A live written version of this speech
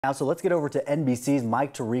Now, so let's get over to NBC's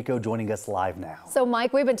Mike Tirico joining us live now. So,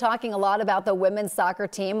 Mike, we've been talking a lot about the women's soccer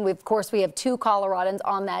team. Of course, we have two Coloradans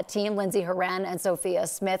on that team, Lindsay Horan and Sophia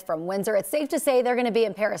Smith from Windsor. It's safe to say they're going to be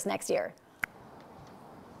in Paris next year.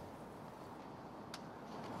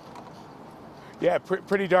 Yeah,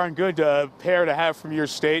 pretty darn good pair to have from your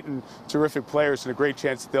state, and terrific players, and a great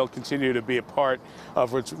chance that they'll continue to be a part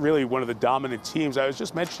of what's really one of the dominant teams. I was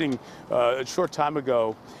just mentioning a short time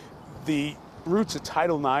ago the roots of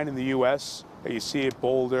Title IX in the U.S. You see at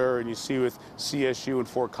Boulder, and you see with CSU and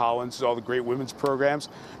Fort Collins, all the great women's programs.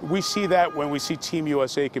 We see that when we see Team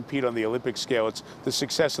USA compete on the Olympic scale. It's the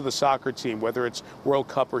success of the soccer team, whether it's World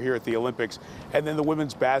Cup or here at the Olympics. And then the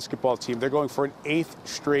women's basketball team, they're going for an 8th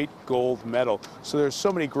straight gold medal. So there's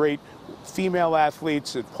so many great female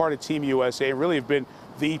athletes as part of Team USA, and really have been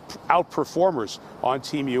the outperformers on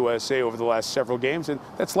Team USA over the last several games. And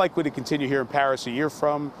that's likely to continue here in Paris a year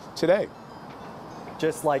from today.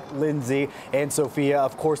 Just like Lindsay and Sophia,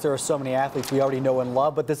 of course, there are so many athletes we already know and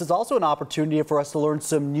love, but this is also an opportunity for us to learn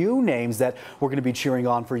some new names that we're going to be cheering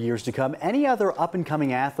on for years to come. Any other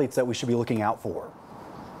up-and-coming athletes that we should be looking out for?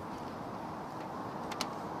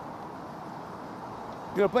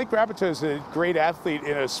 You know, Blake Grabata is a great athlete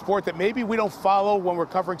in a sport that maybe we don't follow when we're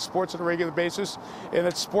covering sports on a regular basis, and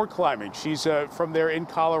that's sport climbing. She's from there in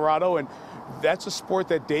Colorado, and that's a sport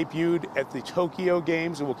that debuted at the Tokyo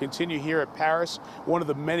Games and will continue here at Paris, one of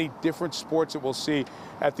the many different sports that we'll see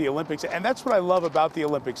at the Olympics. And that's what I love about the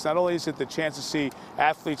Olympics. Not only is it the chance to see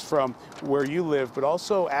athletes from where you live, but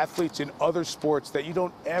also athletes in other sports that you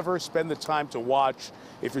don't ever spend the time to watch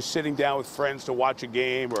if you're sitting down with friends to watch a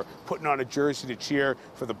game or putting on a jersey to cheer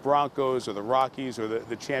for the Broncos or the Rockies or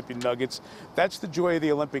the champion Nuggets. That's the joy of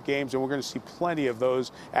the Olympic Games, and we're going to see plenty of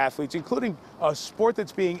those athletes, including a sport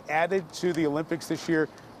that's being added to the Olympics this year,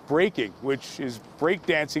 breaking, which is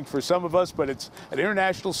breakdancing for some of us, but it's an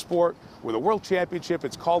international sport with a world championship.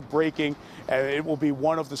 It's called breaking, and it will be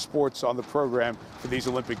one of the sports on the program for these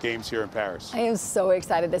Olympic Games here in Paris. I am so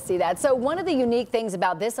excited to see that. So one of the unique things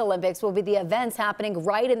about this Olympics will be the events happening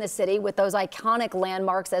right in the city with those iconic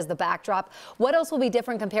landmarks as the backdrop. What else will be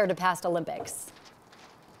different compared to past Olympics?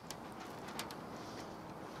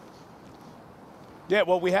 Yeah,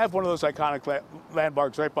 well, we have one of those iconic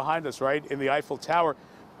landmarks right behind us, right, in the Eiffel Tower.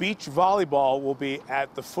 Beach volleyball will be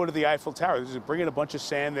at the foot of the Eiffel Tower. This is bringing a bunch of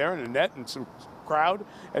sand there and a net and some crowd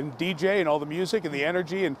and DJ and all the music and the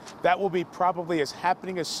energy, and that will be probably as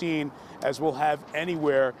happening a scene as we'll have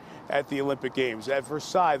anywhere at the Olympic Games. At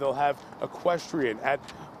Versailles, they'll have equestrian. At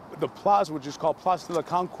the plaza, which is called Place de la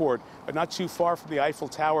Concorde, but not too far from the Eiffel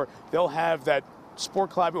Tower, they'll have that sport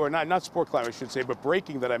climbing, or not sport climbing, I should say, but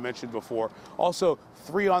breaking that I mentioned before. Also,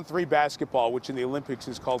 3-on-3 basketball, which in the Olympics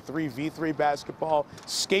is called 3v3 basketball,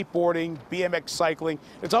 skateboarding, BMX cycling.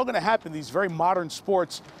 It's all going to happen, these very modern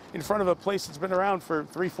sports, in front of a place that's been around for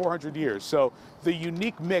 300-400 years. So the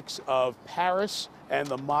unique mix of Paris and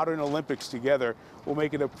the modern Olympics together will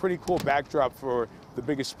make it a pretty cool backdrop for the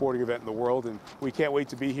biggest sporting event in the world, and we can't wait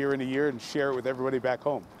to be here in a year and share it with everybody back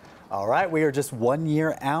home. All right, we are just 1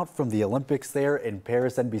 year out from the Olympics there in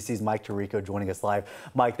Paris. NBC's Mike Tirico joining us live.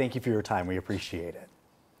 Mike, thank you for your time. We appreciate it.